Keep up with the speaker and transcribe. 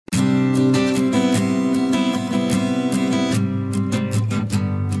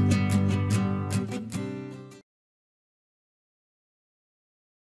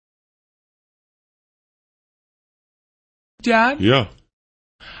Dad? Yeah.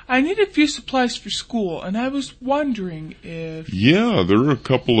 I need a few supplies for school, and I was wondering if... Yeah, there are a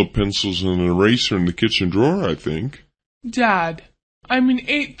couple of pencils and an eraser in the kitchen drawer, I think. Dad, I'm in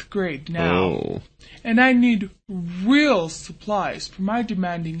 8th grade now. Oh. And I need real supplies for my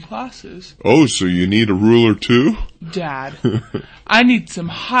demanding classes. Oh, so you need a ruler too? Dad, I need some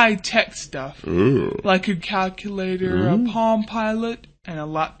high-tech stuff. Oh. Like a calculator, a Palm Pilot, and a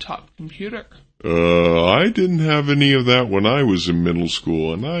laptop computer. I didn't have any of that when I was in middle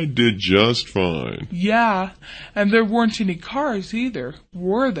school, and I did just fine. Yeah, and there weren't any cars either,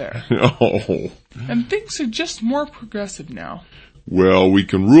 were there? Oh. And things are just more progressive now. Well, we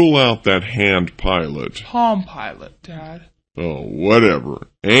can rule out that hand pilot. Palm Pilot, Dad. Oh, whatever.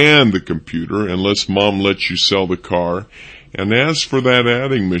 And the computer, unless Mom lets you sell the car. And as for that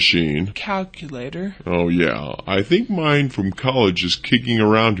adding machine... Calculator. Oh, yeah. I think mine from college is kicking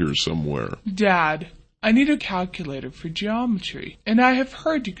around here somewhere. Dad, I need a calculator for geometry. And I have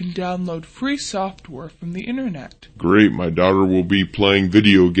heard you can download free software from the internet. Great. My daughter will be playing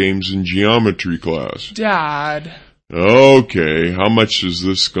video games in geometry class. Dad. Okay. How much is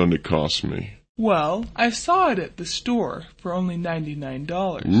this going to cost me? Well, I saw it at the store for only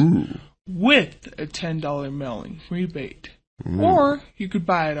 $99. Ooh. With a $10 mailing rebate. Or you could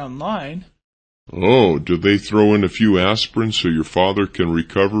buy it online. Oh, do they throw in a few aspirin so your father can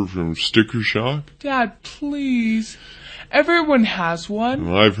recover from sticker shock? Dad, please. Everyone has one.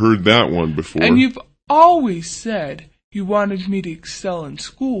 I've heard that one before. And you've always said you wanted me to excel in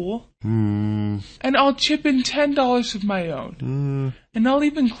school. And I'll chip in $10 of my own. And I'll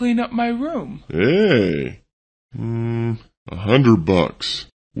even clean up my room. Hey. $100.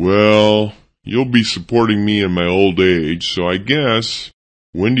 Well, you'll be supporting me in my old age, so I guess,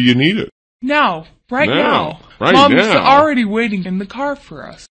 when do you need it? Now, right now. Right Mom's now. already waiting in the car for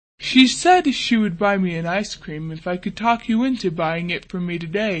us. She said she would buy me an ice cream if I could talk you into buying it for me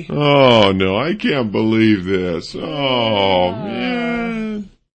today. Oh, no, I can't believe this. Oh,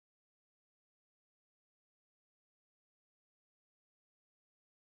 man.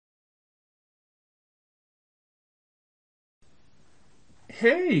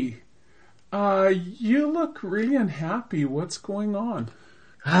 Hey, you look really unhappy. What's going on?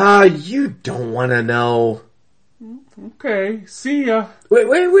 You don't want to know. Okay, see ya.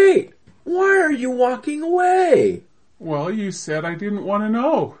 Wait. Why are you walking away? Well, you said I didn't want to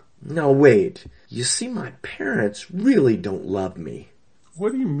know. No, wait. You see, my parents really don't love me.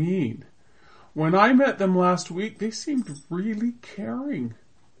 What do you mean? When I met them last week, they seemed really caring.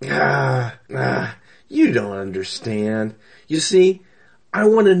 You don't understand. You see, I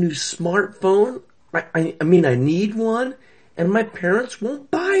want a new smartphone. I mean, I need one, and my parents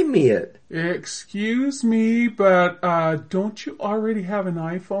won't buy me it. Excuse me, but don't you already have an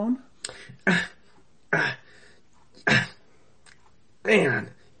iPhone? Man,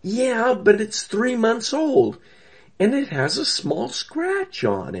 yeah, but it's 3 months old, and it has a small scratch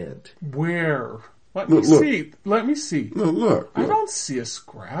on it. Where? Let me see. Let me see. Look. I don't see a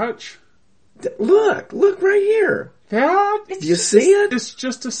scratch. Look right here. That? Do you see it? It's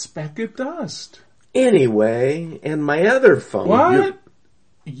just a speck of dust. Anyway, and my other phone... What?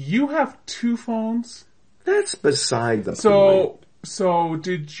 You have 2 phones? That's beside the point. So,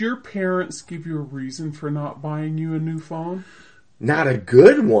 did your parents give you a reason for not buying you a new phone? Not a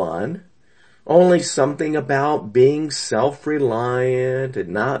good one. Only something about being self-reliant and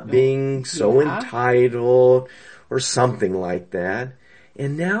not being so entitled or something like that.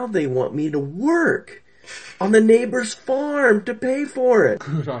 And now they want me to work on the neighbor's farm to pay for it.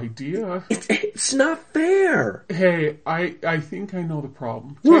 Good idea. It's not fair. Hey, I think I know the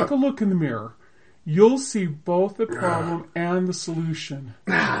problem. What? Take a look in the mirror. You'll see both the problem and the solution.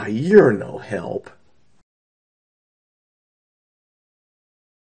 You're no help.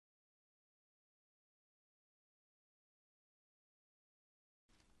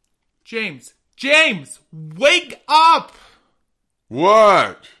 James, wake up!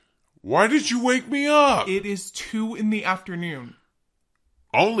 What? Why did you wake me up? It is 2 in the afternoon.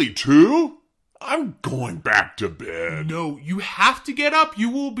 Only 2? I'm going back to bed. No, you have to get up. You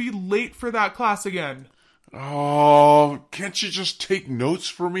will be late for that class again. Oh, can't you just take notes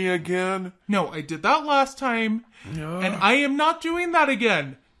for me again? No, I did that last time, and I am not doing that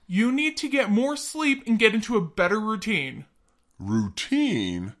again. You need to get more sleep and get into a better routine.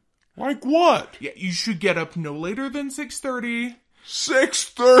 Routine? Like what? Yeah, you should get up no later than 6:30.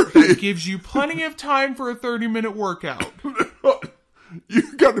 6:30? That gives you plenty of time for a 30-minute workout.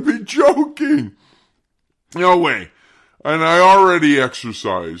 You gotta be joking. No way. And I already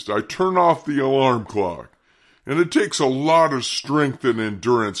exercised. I turn off the alarm clock. And it takes a lot of strength and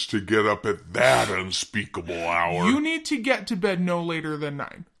endurance to get up at that unspeakable hour. You need to get to bed no later than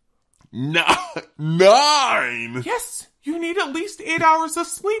 9. 9? Yes, you need at least 8 hours of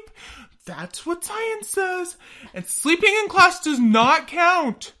sleep. That's what science says. And sleeping in class does not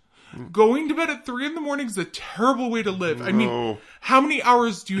count. Going to bed at 3 in the morning is a terrible way to live. I mean, how many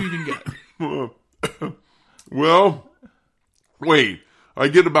hours do you even get? Well, wait. I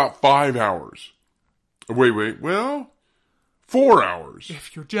get about 5 hours. Wait. Well, 4 hours.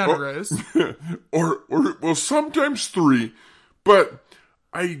 If you're generous. Or well, sometimes 3. But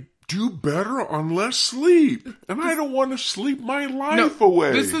I do better on less sleep. And I don't want to sleep my life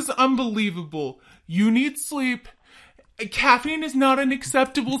away. This is unbelievable. You need sleep. Caffeine is not an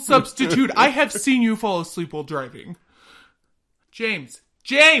acceptable substitute. I have seen you fall asleep while driving. James,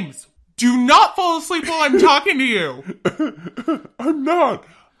 do not fall asleep while I'm talking to you. I'm not.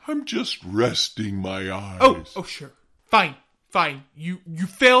 I'm just resting my eyes. Oh, sure. Fine. You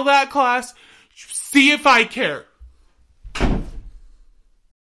fail that class. See if I care.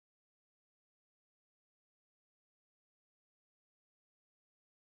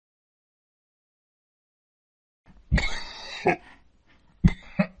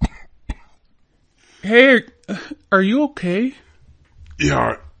 Hey, are you okay?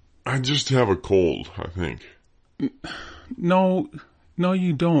 Yeah, I just have a cold, I think. No,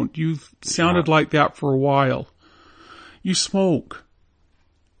 you don't. You've sounded like that for a while. You smoke.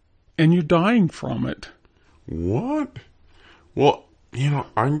 And you're dying from it. What? Well,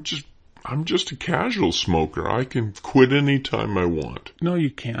 I'm just a casual smoker. I can quit any time I want. No,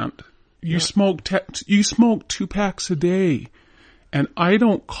 you can't. You smoke 2 packs a day. And I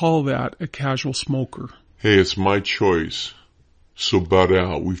don't call that a casual smoker. Hey, it's my choice. So butt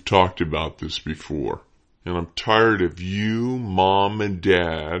out. We've talked about this before. And I'm tired of you, Mom, and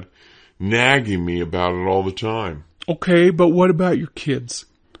Dad nagging me about it all the time. Okay, but what about your kids?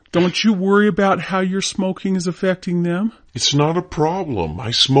 Don't you worry about how your smoking is affecting them? It's not a problem.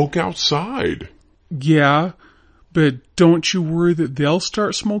 I smoke outside. Yeah, but don't you worry that they'll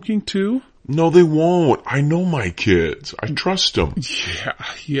start smoking too? No, they won't. I know my kids. I trust them.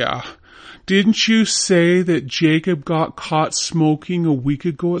 Yeah. Didn't you say that Jacob got caught smoking a week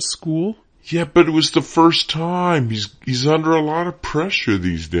ago at school? Yeah, but it was the first time. He's under a lot of pressure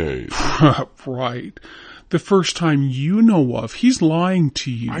these days. Right. The first time you know of. He's lying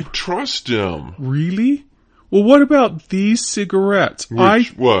to you. I trust him. Really? Well, what about these cigarettes?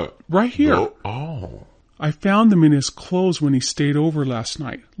 What? Right here. No. Oh. I found them in his clothes when he stayed over last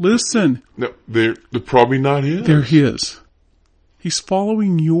night. Listen. No, they're probably not his. They're his. He's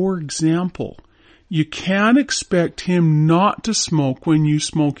following your example. You can't expect him not to smoke when you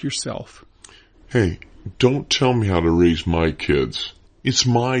smoke yourself. Hey, don't tell me how to raise my kids. It's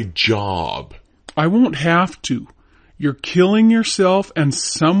my job. I won't have to. You're killing yourself and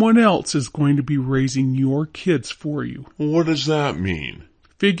someone else is going to be raising your kids for you. What does that mean?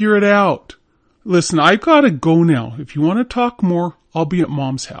 Figure it out. Listen, I've got to go now. If you want to talk more, I'll be at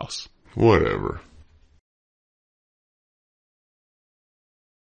Mom's house. Whatever.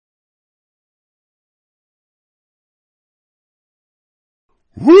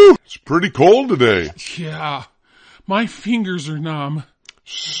 Woo! It's pretty cold today. Yeah, my fingers are numb.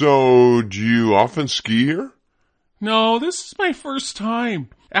 So, do you often ski here? No, this is my first time.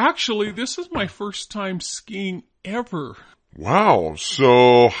 Actually, this is my first time skiing ever. Wow,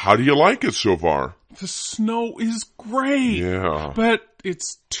 so how do you like it so far? The snow is great. Yeah. But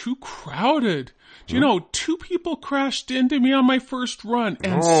it's too crowded. Do you know, 2 people crashed into me on my first run,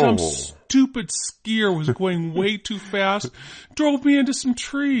 and some stupid skier was going way too fast, drove me into some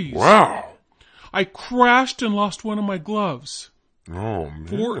trees. Wow. I crashed and lost one of my gloves. Oh,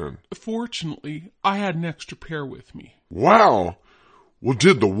 man. Fortunately, I had an extra pair with me. Wow. Well,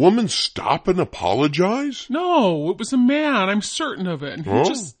 did the woman stop and apologize? No, it was a man. I'm certain of it. And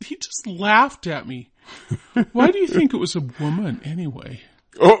he just laughed at me. Why do you think it was a woman anyway?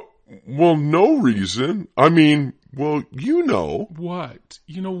 Oh, well, no reason. I mean, well, you know. What?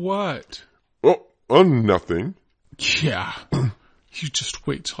 You know what? Oh, nothing. Yeah. You just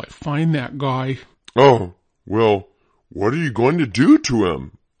wait till I find that guy. Oh, well, what are you going to do to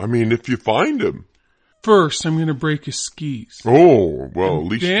him? I mean, if you find him. First, I'm going to break his skis. Oh, well, at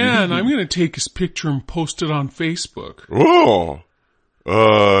least then I'm going to take his picture and post it on Facebook. Oh,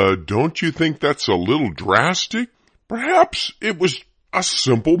 don't you think that's a little drastic? Perhaps it was a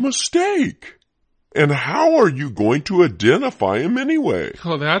simple mistake. And how are you going to identify him anyway?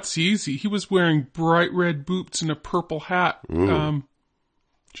 Oh, that's easy. He was wearing bright red boots and a purple hat.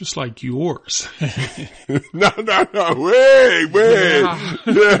 Just like yours. No, wait.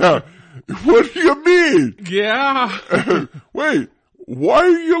 Yeah. What do you mean? Yeah. Wait, why are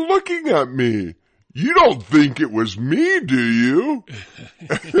you looking at me? You don't think it was me, do you?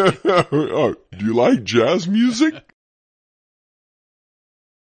 Oh, do you like jazz music?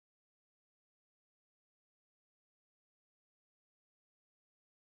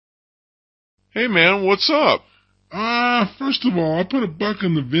 Hey man, what's up? First of all, I put $1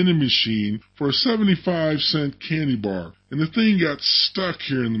 in the vending machine for a 75-cent candy bar, and the thing got stuck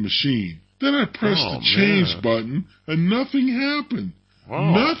here in the machine. Then I pressed the change button, and nothing happened.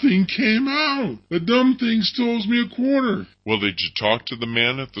 Wow. Nothing came out. The dumb thing still owes me $0.25. Well, did you talk to the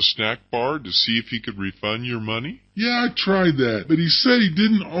man at the snack bar to see if he could refund your money? Yeah, I tried that, but he said he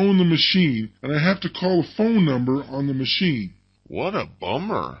didn't own the machine, and I have to call the phone number on the machine. What a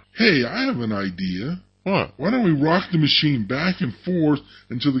bummer. Hey, I have an idea. What? Why don't we rock the machine back and forth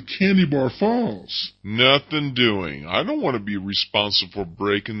until the candy bar falls? Nothing doing. I don't want to be responsible for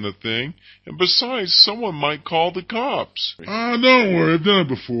breaking the thing. And besides, someone might call the cops. Don't worry, I've done it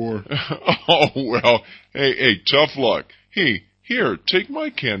before. Oh, well, hey, tough luck. Hey, here, take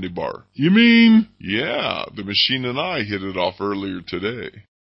my candy bar. You mean? Yeah, the machine and I hit it off earlier today.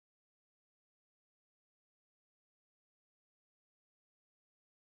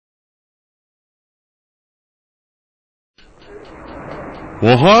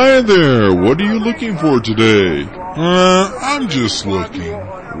 Well, hi there. What are you looking for today? I'm just looking.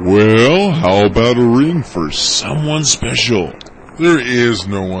 Well, how about a ring for someone special? There is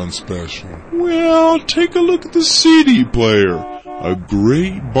no one special. Well, take a look at the CD player. A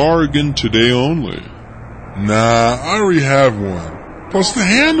great bargain today only. Nah, I already have one. Plus the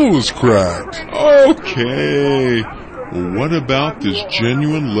handle is cracked. Okay. Well, what about this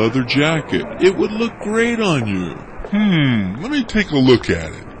genuine leather jacket? It would look great on you. Let me take a look at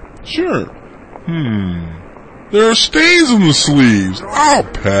it. Sure. There are stains on the sleeves. I'll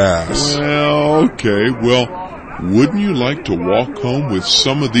pass. Well, okay. Well, wouldn't you like to walk home with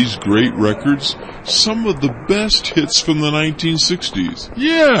some of these great records? Some of the best hits from the 1960s.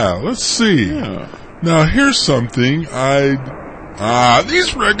 Yeah, let's see. Yeah. Now here's something these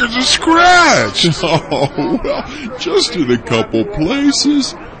records are scratched. Oh, well, just in a couple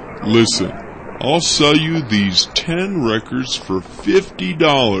places. Listen, I'll sell you these 10 records for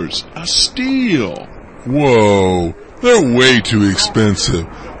 $50. A steal. Whoa, they're way too expensive.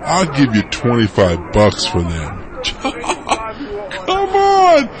 I'll give you $25 for them. Come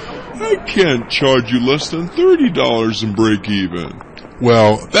on! I can't charge you less than $30 and break even.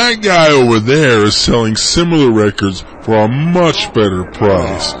 Well, that guy over there is selling similar records for a much better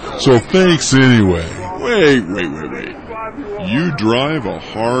price. So thanks anyway. Wait. You drive a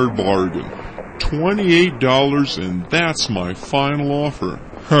hard bargain. $28 and that's my final offer.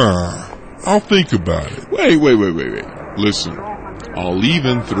 I'll think about it. Wait. Listen, I'll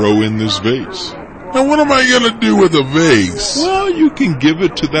even throw in this vase. Now what am I gonna do with a vase? Well, you can give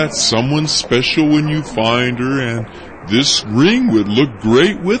it to that someone special when you find her, and this ring would look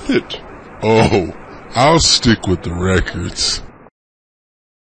great with it. Oh, I'll stick with the records.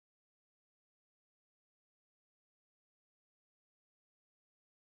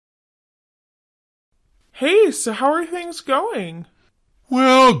 Hey, so how are things going?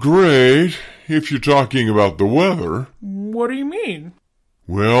 Well, great, if you're talking about the weather. What do you mean?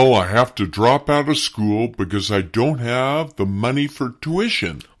 Well, I have to drop out of school because I don't have the money for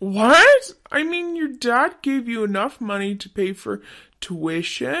tuition. What? I mean, your dad gave you enough money to pay for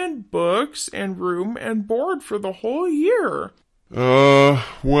tuition, books, and room and board for the whole year.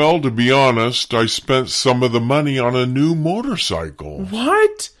 Well, to be honest, I spent some of the money on a new motorcycle.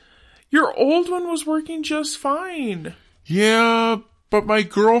 What? Your old one was working just fine. Yeah, but my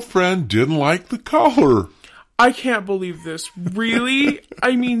girlfriend didn't like the color. I can't believe this. Really?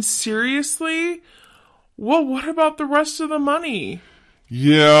 I mean, seriously? Well, what about the rest of the money?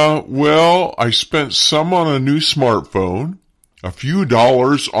 Yeah, well, I spent some on a new smartphone, a few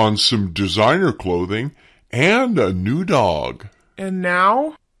dollars on some designer clothing, and a new dog. And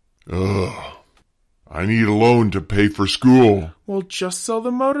now? I need a loan to pay for school. Well, just sell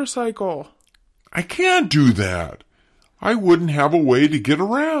the motorcycle. I can't do that. I wouldn't have a way to get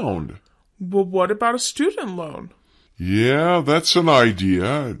around. Well, what about a student loan? Yeah, that's an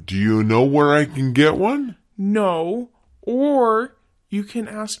idea. Do you know where I can get one? No, or you can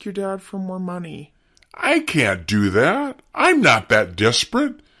ask your dad for more money. I can't do that. I'm not that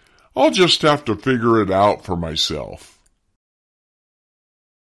desperate. I'll just have to figure it out for myself.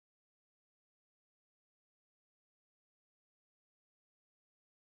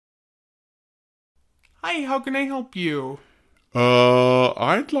 Hi, how can I help you?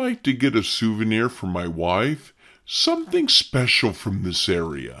 I'd like to get a souvenir for my wife. Something special from this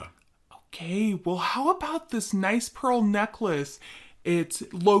area. Okay, well, how about this nice pearl necklace? It's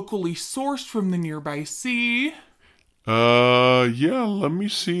locally sourced from the nearby sea. Yeah, let me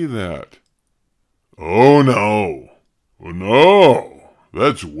see that. Oh, no. Oh, no.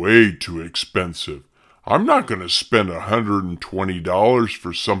 That's way too expensive. I'm not going to spend $120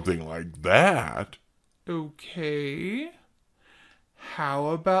 for something like that. Okay. How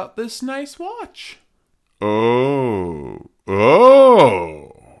about this nice watch? Oh,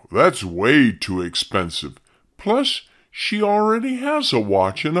 that's way too expensive. Plus, she already has a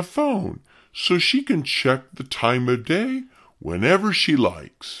watch and a phone, so she can check the time of day whenever she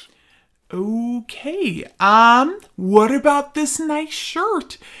likes. Okay, what about this nice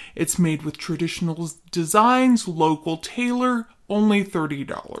shirt? It's made with traditional designs, local tailor, only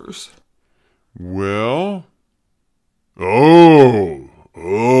 $30. Well, oh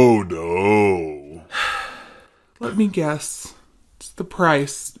no. Let me guess. It's the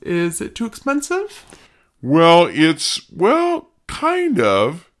price. Is it too expensive? Well, kind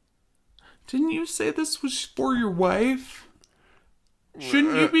of. Didn't you say this was for your wife?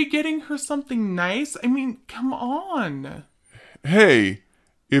 Shouldn't you be getting her something nice? I mean, come on. Hey,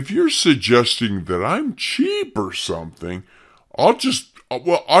 if you're suggesting that I'm cheap or something, I'll just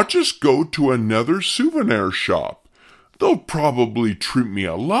go to another souvenir shop. They'll probably treat me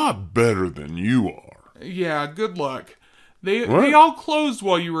a lot better than you are. Yeah, good luck. They all closed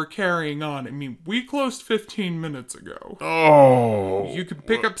while you were carrying on. I mean, we closed 15 minutes ago. Oh. You can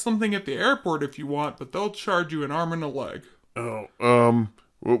pick up something at the airport if you want, but they'll charge you an arm and a leg. Whoa.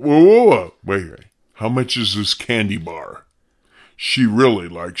 Wait. How much is this candy bar? She really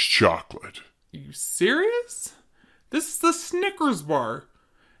likes chocolate. Are you serious? This is the Snickers bar.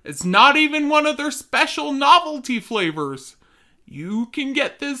 It's not even one of their special novelty flavors. You can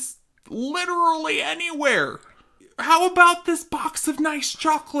get this literally anywhere. How about this box of nice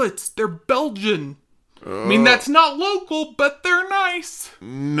chocolates? They're Belgian. I mean, that's not local, but they're nice.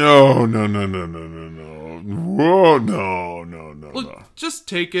 No. Whoa, no. Look, just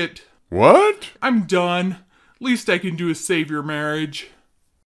take it. What? I'm done. Least I can do is save your marriage.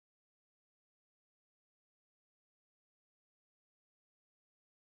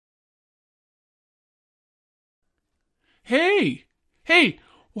 Hey,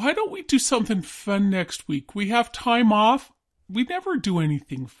 why don't we do something fun next week? We have time off. We never do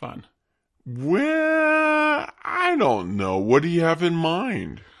anything fun. Well, I don't know. What do you have in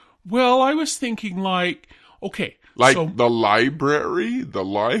mind? Well, I was thinking okay. Like so, the library? The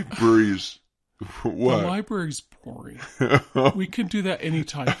library's... What? The library's boring. We can do that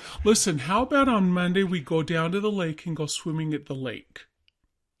anytime. Listen, how about on Monday we go down to the lake and go swimming at the lake?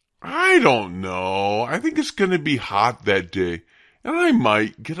 I don't know. I think it's going to be hot that day. And I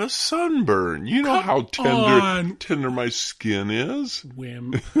might get a sunburn. You know how tender my skin is.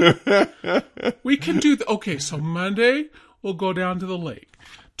 Wimp. We can do okay, so Monday we'll go down to the lake.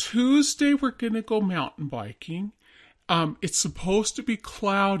 Tuesday we're going to go mountain biking. It's supposed to be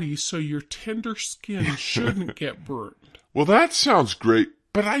cloudy, so your tender skin shouldn't get burned. Well, that sounds great,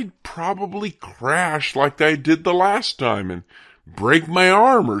 but I'd probably crash like I did the last time and break my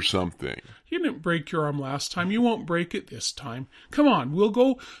arm or something. You didn't break your arm last time. You won't break it this time. Come on, we'll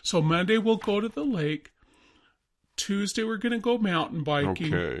go. So Monday we'll go to the lake. Tuesday we're going to go mountain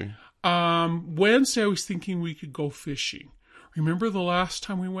biking. Okay. Wednesday I was thinking we could go fishing. Remember the last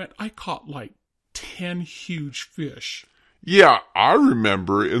time we went? I caught 10 huge fish. Yeah, I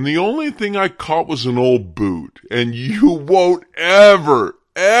remember. And the only thing I caught was an old boot. And you won't ever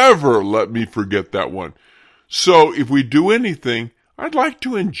let me forget that one. So if we do anything, I'd like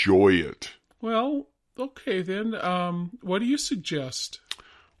to enjoy it. Well, okay then. What do you suggest?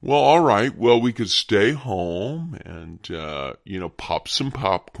 Well, all right. Well, we could stay home and, pop some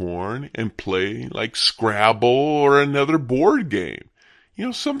popcorn and play Scrabble or another board game.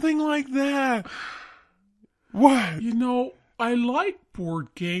 Something like that. What? I like board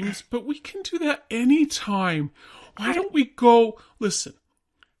games, but we can do that anytime. Why don't we go, listen,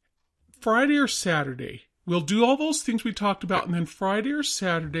 Friday or Saturday, we'll do all those things we talked about, and then Friday or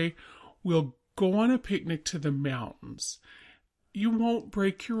Saturday, we'll go on a picnic to the mountains. You won't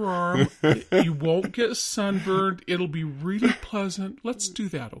break your arm. You won't get sunburned. It'll be really pleasant. Let's do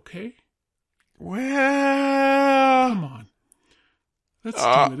that, okay? Well... Come on. Let's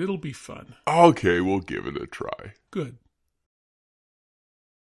do it. It'll be fun. Okay, we'll give it a try. Good.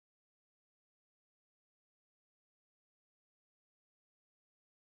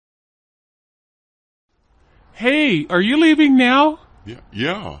 Hey, are you leaving now?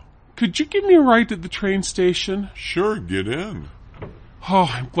 Yeah. Could you give me a ride at the train station? Sure, get in.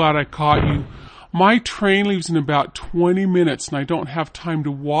 Oh, I'm glad I caught you. My train leaves in about 20 minutes and I don't have time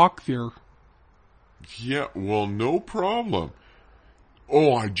to walk there. Yeah, well, no problem.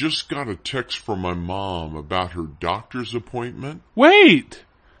 Oh, I just got a text from my mom about her doctor's appointment. Wait!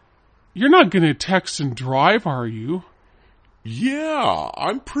 You're not going to text and drive, are you? Yeah,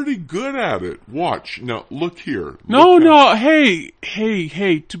 I'm pretty good at it. Watch. Now, look here. No, hey,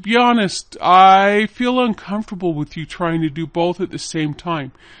 to be honest, I feel uncomfortable with you trying to do both at the same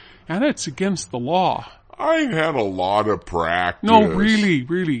time. And it's against the law. I've had a lot of practice. No,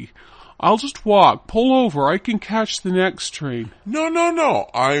 really. I'll just walk. Pull over. I can catch the next train. No.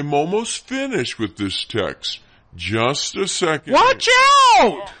 I'm almost finished with this text. Just a second. Watch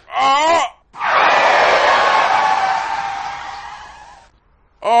out!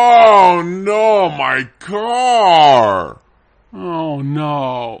 Oh, no, my car. Oh,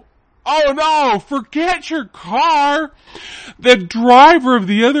 no, forget your car. The driver of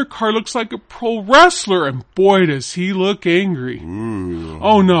the other car looks like a pro wrestler, and boy, does he look angry. Ooh.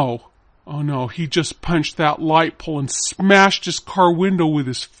 Oh, no, he just punched that light pole and smashed his car window with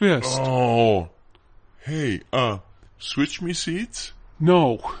his fist. Oh. Hey, switch me seats?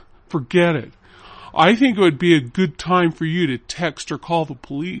 No, forget it. I think it would be a good time for you to text or call the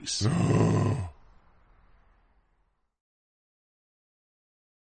police.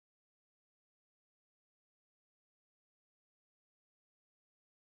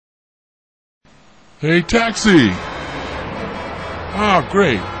 Hey, taxi! Ah,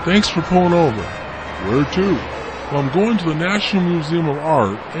 great. Thanks for pulling over. Where to? Well, I'm going to the National Museum of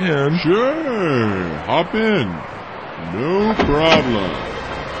Art and... Sure, hop in. No problem.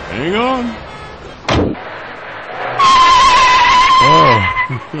 Hang on.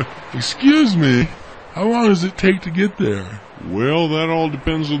 Oh, excuse me. How long does it take to get there? Well, that all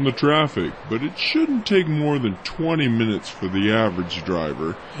depends on the traffic, but it shouldn't take more than 20 minutes for the average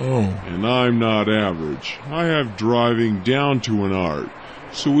driver. Oh. And I'm not average. I have driving down to an art,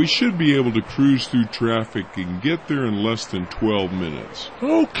 so we should be able to cruise through traffic and get there in less than 12 minutes.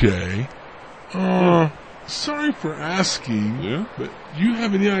 Okay. Sorry for asking. Yeah? But do you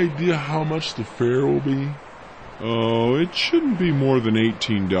have any idea how much the fare will be? Oh, it shouldn't be more than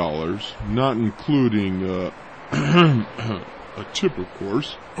 $18, not including, a tip, of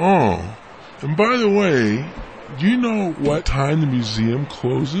course. Oh. And by the way, do you know what time the museum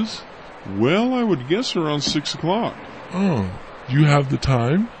closes? Well, I would guess around 6 o'clock. Oh. Do you have the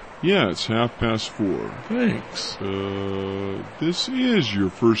time? Yeah, it's 4:30. Thanks. This is your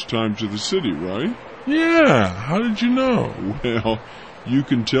first time to the city, right? Yeah. How did you know? Well, you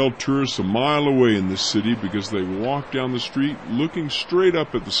can tell tourists a mile away in this city because they walk down the street looking straight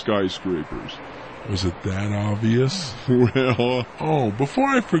up at the skyscrapers. Was it that obvious? Well... Oh, before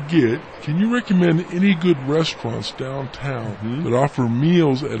I forget, can you recommend any good restaurants downtown that offer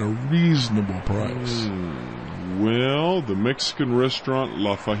meals at a reasonable price? Well, the Mexican restaurant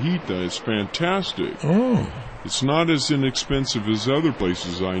La Fajita is fantastic. Oh. It's not as inexpensive as other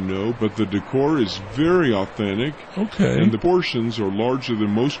places I know, but the decor is very authentic. Okay. And the portions are larger than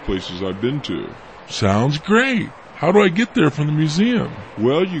most places I've been to. Sounds great. How do I get there from the museum?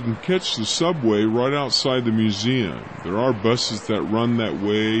 Well, you can catch the subway right outside the museum. There are buses that run that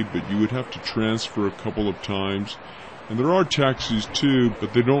way, but you would have to transfer a couple of times. And there are taxis too,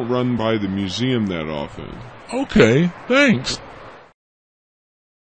 but they don't run by the museum that often. Okay, thanks.